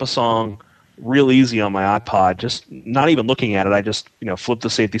able to skip a song real easy on my iPod, just not even looking at it. I just, flip the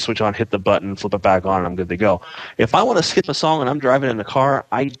safety switch on, hit the button, flip it back on, and I'm good to go. If I want to skip a song and I'm driving in the car,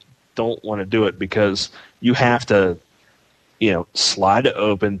 I don't want to do it because you have to, slide it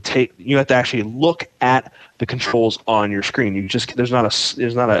open. You have to actually look at the controls on your screen. There's not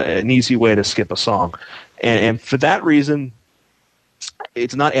an easy way to skip a song, and for that reason,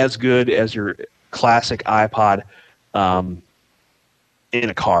 it's not as good as your classic iPod in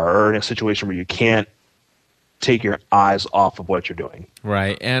a car or in a situation where you can't take your eyes off of what you're doing.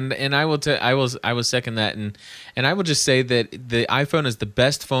 Right. And I will second that, and I will just say that the iPhone is the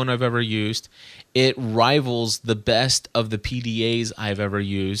best phone I've ever used. It rivals the best of the PDAs I've ever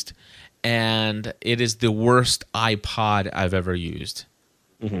used, and it is the worst iPod I've ever used.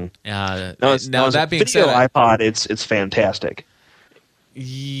 Mm-hmm. Now that being said, iPod, it's fantastic.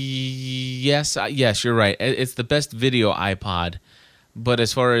 Yes, you're right. It's the best video iPod. But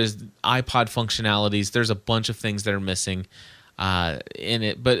as far as iPod functionalities, there's a bunch of things that are missing in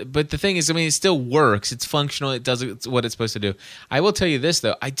it. But the thing is, I mean, it still works. It's functional. It does what it's supposed to do. I will tell you this,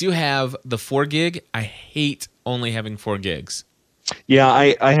 though. I do have the 4 gig. I hate only having 4 gigs. Yeah,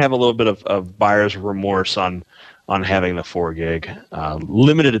 I have a little bit of buyer's remorse on having the 4 gig.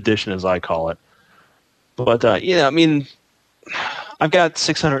 Limited edition, as I call it. But, I mean, I've got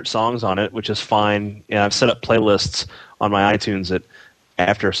 600 songs on it, which is fine. And I've set up playlists on my iTunes that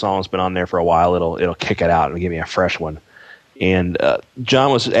after a song's been on there for a while, it'll kick it out and give me a fresh one. And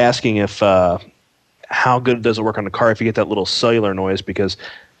John was asking if how good does it work on the car if you get that little cellular noise, because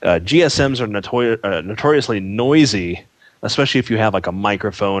GSMs are notoriously noisy, especially if you have like a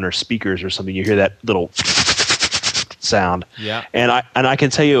microphone or speakers or something. You hear that little sound. Yeah. And I can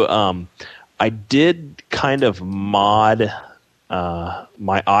tell you, I did kind of mod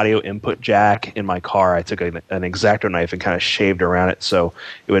my audio input jack in my car. I took an X-Acto knife and kind of shaved around it so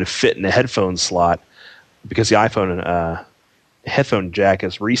it would fit in the headphone slot, because the iPhone headphone jack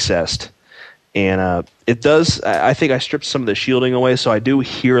is recessed. And it does, I think I stripped some of the shielding away, so I do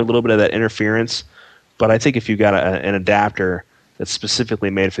hear a little bit of that interference. But I think if you got an adapter that's specifically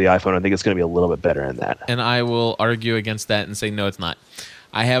made for the iPhone, I think it's going to be a little bit better in that. And I will argue against that and say, no, it's not.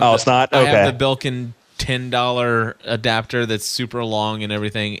 It's not? Okay. I have the Belkin $10 adapter that's super long and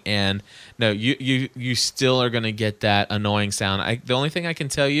everything, and no, you still are going to get that annoying sound. The only thing I can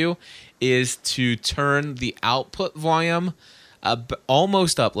tell you is to turn the output volume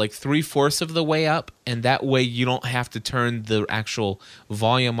almost up, like 3/4 of the way up, and that way you don't have to turn the actual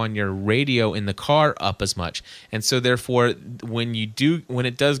volume on your radio in the car up as much. And so therefore, when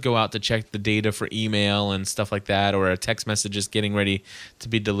it does go out to check the data for email and stuff like that, or a text message is getting ready to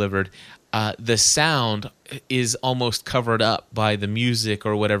be delivered, the sound is almost covered up by the music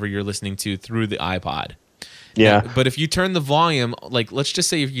or whatever you're listening to through the iPod. Yeah. But if you turn the volume, like let's just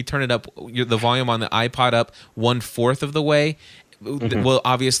say if you turn it up, the volume on the iPod up 1/4 of the way, well,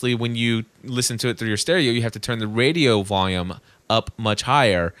 obviously when you listen to it through your stereo, you have to turn the radio volume up much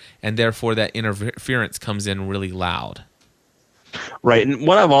higher, and therefore that interference comes in really loud. Right. And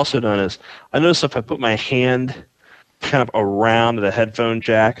what I've also done is, I notice if I put my hand kind of around the headphone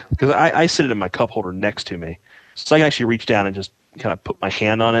jack, because I sit it in my cup holder next to me, so I can actually reach down and just kind of put my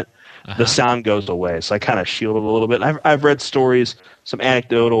hand on it. The sound goes away, so I kind of shield it a little bit. I've read stories, some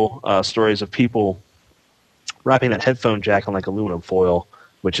anecdotal stories of people wrapping that headphone jack on like aluminum foil,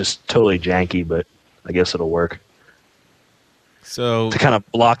 which is totally janky, but I guess it'll work. So to kind of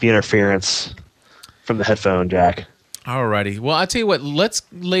block the interference from the headphone jack. Alrighty. Well, I'll tell you what, let's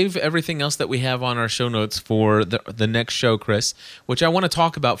leave everything else that we have on our show notes for the next show, Chris, which I want to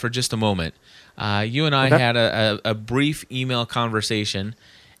talk about for just a moment. You and I had a brief email conversation,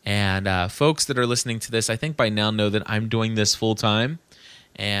 and folks that are listening to this, I think by now know that I'm doing this full time.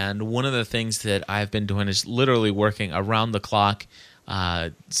 And one of the things that I've been doing is literally working around the clock,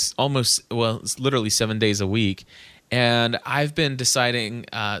 it's literally 7 days a week. And I've been deciding,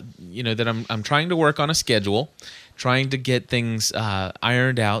 that I'm trying to work on a schedule, trying to get things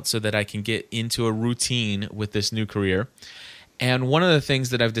ironed out so that I can get into a routine with this new career. And one of the things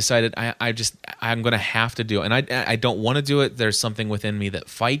that I've decided I'm going to have to do, and I don't want to do it. There's something within me that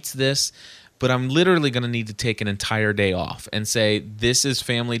fights this, but I'm literally going to need to take an entire day off and say, this is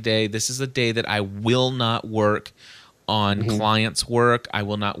family day. This is a day that I will not work on clients' work. I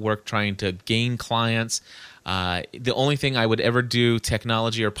will not work trying to gain clients. The only thing I would ever do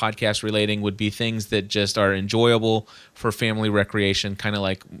technology or podcast relating would be things that just are enjoyable for family recreation, kind of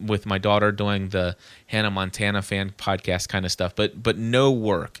like with my daughter doing the Hannah Montana fan podcast kind of stuff, but no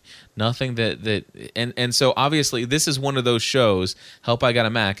work, nothing and so obviously this is one of those shows. Help I Got a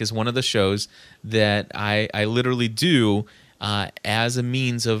Mac is one of the shows that I literally do as a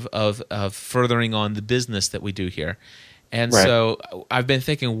means of furthering on the business that we do here. And so I've been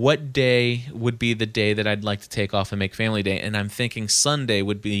thinking, what day would be the day that I'd like to take off and make family day? And I'm thinking Sunday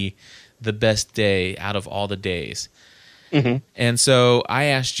would be the best day out of all the days. And so I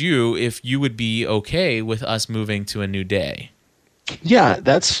asked you if you would be okay with us moving to a new day. Yeah,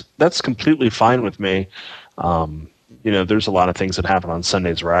 that's completely fine with me. There's a lot of things that happen on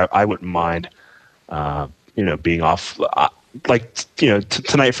Sundays where I wouldn't mind, being off.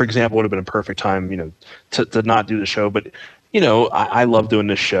 Tonight, for example, would have been a perfect time, to not do the show. But, I love doing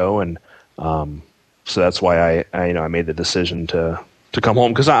this show. And so that's why I made the decision to come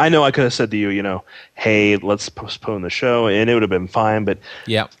home. Because I know I could have said to you, hey, let's postpone the show. And it would have been fine. But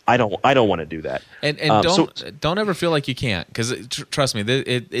yeah, I don't want to do that. And don't ever feel like you can't. Because trust me,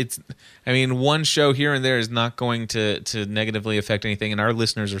 it's one show here and there is not going to negatively affect anything. And our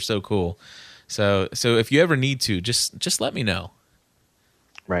listeners are so cool. So if you ever need to, just let me know.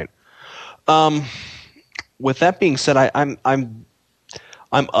 Right. With that being said, I'm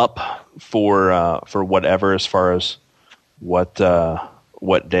up for whatever as far as what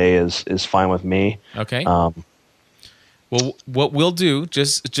day is fine with me. Okay. Well, what we'll do,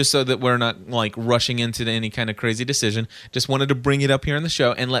 just so that we're not like rushing into any kind of crazy decision, just wanted to bring it up here on the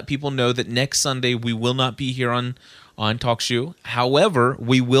show and let people know that next Sunday we will not be here on TalkShoe. However,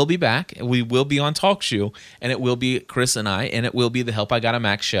 we will be back. We will be on TalkShoe, and it will be Chris and I, and it will be the Help I Got a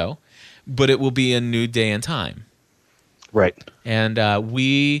Mac show, but it will be a new day and time. Right. And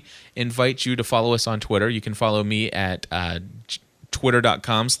we invite you to follow us on Twitter. You can follow me at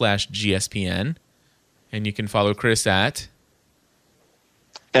twitter.com/GSPN, and you can follow Chris at...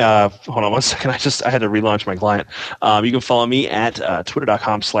 hold on one second. I had to relaunch my client. You can follow me at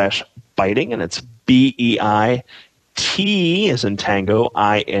twitter.com/biting, and it's BEIT as in Tango,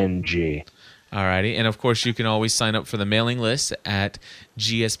 ING. Alrighty. And of course, you can always sign up for the mailing list at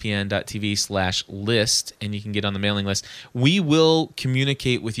gspn.tv/list, and you can get on the mailing list. We will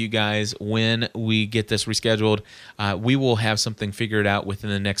communicate with you guys when we get this rescheduled. We will have something figured out within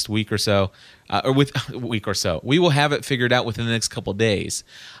the next week or so, We will have it figured out within the next couple of days.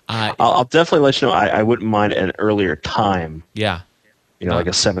 I'll definitely let you know. I wouldn't mind an earlier time. Yeah. Like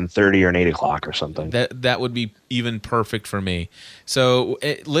a 7:30 or an 8 o'clock or something. That would be even perfect for me. So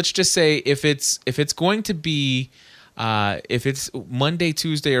let's just say if it's going to be if it's Monday,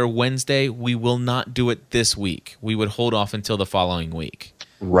 Tuesday, or Wednesday, we will not do it this week. We would hold off until the following week.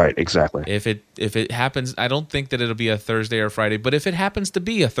 Right, exactly. If it happens, I don't think that it'll be a Thursday or Friday. But if it happens to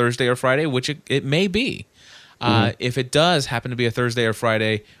be a Thursday or Friday, which it may be. If it does happen to be a Thursday or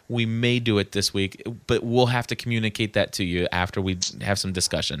Friday, we may do it this week, but we'll have to communicate that to you after we have some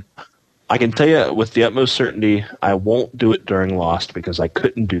discussion. I can tell you with the utmost certainty, I won't do it during Lost because I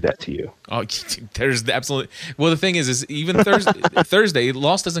couldn't do that to you. Oh, there's absolutely. Well, the thing is even Thursday,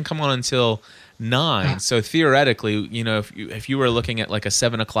 Lost doesn't come on until 9. So theoretically, if you were looking at like a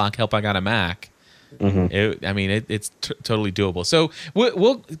 7 o'clock Help I Got a Mac. It's totally doable. So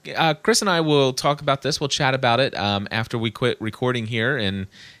we'll Chris and I will talk about this. We'll chat about it after we quit recording here and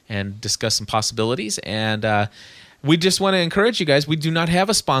discuss some possibilities. And we just want to encourage you guys. We do not have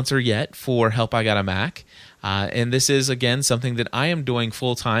a sponsor yet for Help I Got a Mac. And this is, again, something that I am doing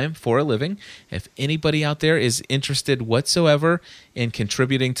full-time for a living. If anybody out there is interested whatsoever in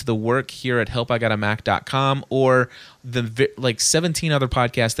contributing to the work here at helpigotamac.com or the 17 other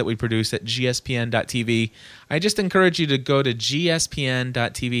podcasts that we produce at gspn.tv, I just encourage you to go to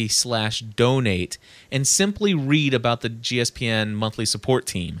gspn.tv/donate and simply read about the GSPN monthly support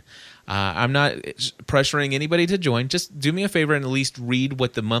team. I'm not pressuring anybody to join. Just do me a favor and at least read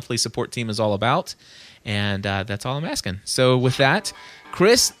what the monthly support team is all about. And that's all I'm asking. So with that,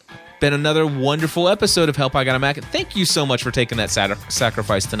 Chris, been another wonderful episode of Help I Got a Mac. Thank you so much for taking that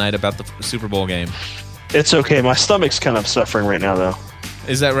sacrifice tonight about the Super Bowl game. It's okay. My stomach's kind of suffering right now, though.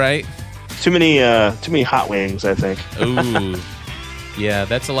 Is that right? Too many hot wings, I think. Ooh. Yeah,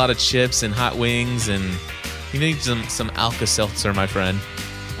 that's a lot of chips and hot wings, and you need some Alka-Seltzer, my friend.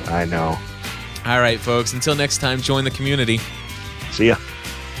 I know. All right, folks. Until next time, join the community. See ya.